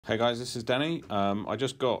Hey guys, this is Danny. I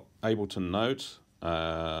just got Ableton Note.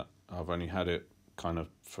 I've only had it kind of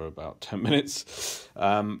for about 10 minutes,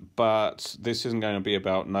 but this isn't going to be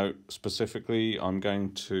about Note specifically. I'm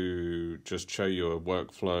going to just show you a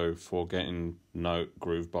workflow for getting Note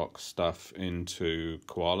Groovebox stuff into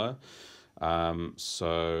Koala.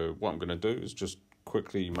 So what I'm going to do is just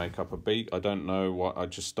quickly make up a beat. I don't know what, I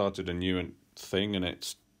just started a new thing and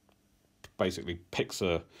it's basically picks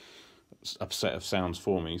a set of sounds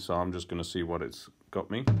for me, so I'm just going to see what it's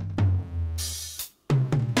got me.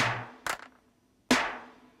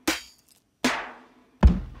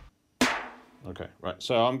 Okay, right,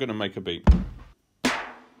 so I'm going to make a beat.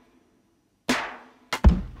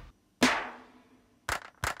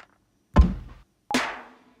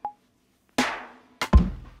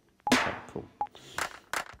 Okay, cool.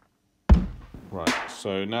 Right,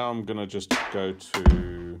 so now I'm going to just go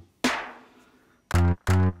to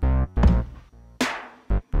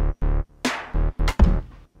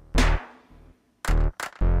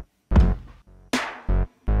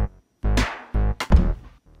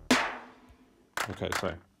okay,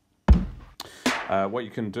 so what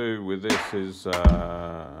you can do with this is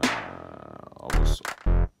I'll just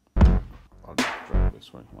drag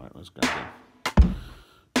this way. Right, let's go again.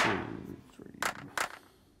 2, 3.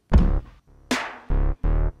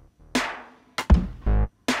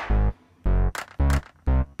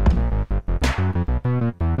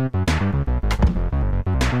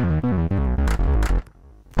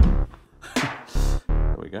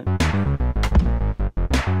 There we go.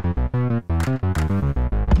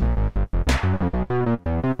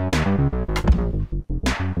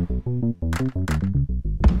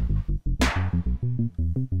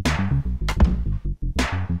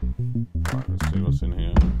 Right, let's see what's in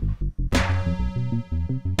here.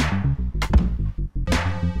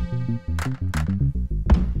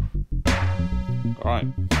 Alright,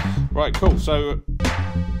 right, cool. So,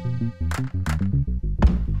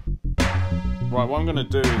 right, what I'm going to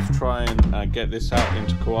do is try and get this out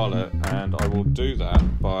into Koala, and I will do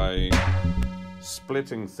that by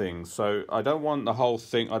splitting things. So I don't want the whole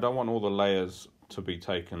thing, I don't want all the layers to be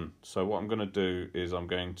taken. So what I'm going to do is I'm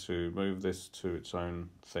going to move this to its own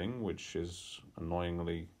thing, which is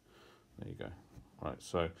annoyingly, there you go. Right,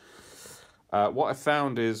 so what I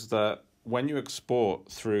found is that when you export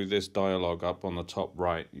through this dialog up on the top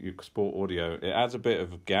right, you export audio, it adds a bit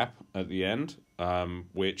of a gap at the end,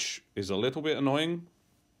 which is a little bit annoying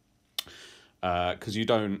because you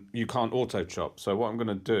can't auto chop. So what I'm going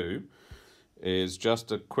to do is just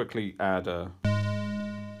to quickly add a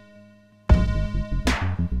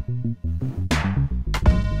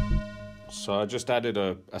so I just added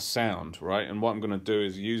a sound, right? And what I'm going to do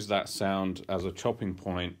is use that sound as a chopping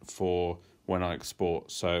point for when I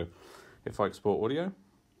export. So if I export audio,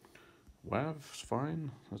 WAV,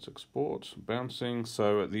 fine, let's export, bouncing.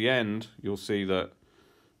 So at the end, you'll see that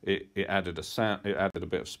it added a sound, it added a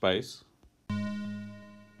bit of space.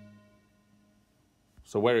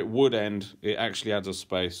 So where it would end, it actually adds a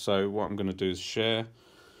space. So what I'm going to do is share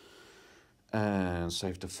and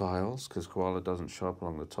save to files, because Koala doesn't show up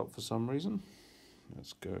along the top for some reason.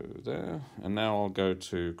 Let's go there. And now I'll go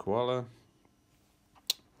to Koala.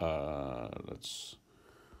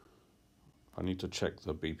 I need to check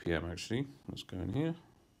the BPM actually. Let's go in here.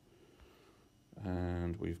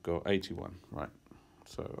 And we've got 81, right.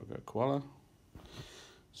 So I'll go Koala,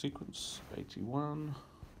 sequence 81.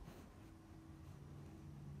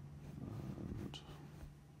 And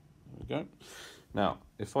there we go. Now,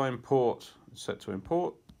 if I import, set to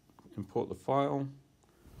import the file,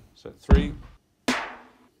 set 3.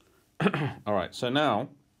 All right, so now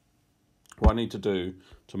what I need to do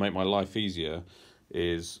to make my life easier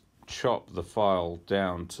is chop the file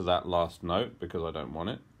down to that last note because I don't want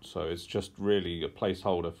it. So it's just really a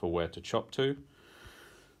placeholder for where to chop to.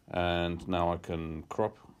 And now I can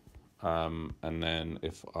crop, and then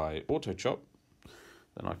if I auto chop,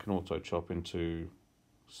 then I can auto chop into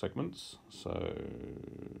segments. So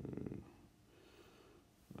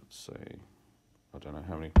let's say, I don't know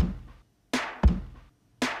how many.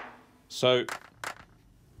 So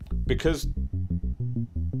because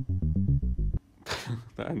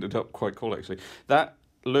that ended up quite cool actually. That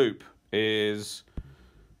loop is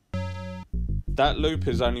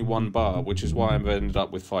only 1 bar, which is why I've ended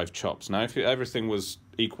up with 5 chops. Now if everything was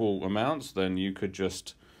equal amounts, then you could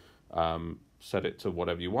just set it to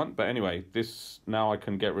whatever you want. But anyway, this, now I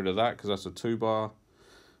can get rid of that because that's a 2 bar.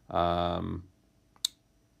 Well,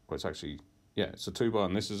 it's actually, yeah, it's a 2 bar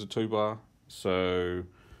and this is a 2 bar. So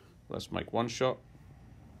let's make 1 shot,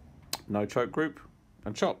 no choke group,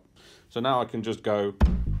 and chop. So now I can just go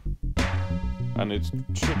and it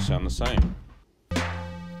should sound the same.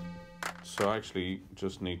 So I actually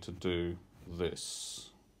just need to do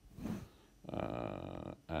this.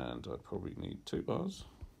 And I probably need 2 bars.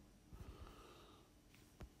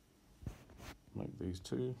 Make these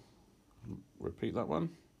 2. Repeat that one.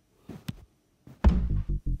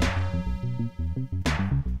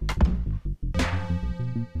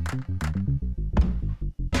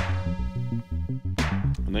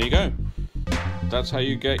 And there you go. That's how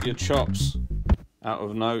you get your chops out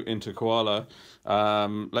of Note into Koala.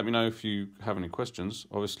 Let me know if you have any questions.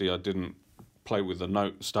 Obviously, I didn't play with the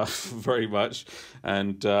Note stuff very much,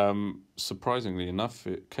 and surprisingly enough,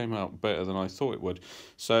 it came out better than I thought it would.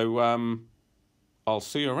 So I'll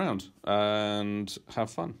see you around and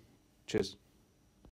have fun. Cheers.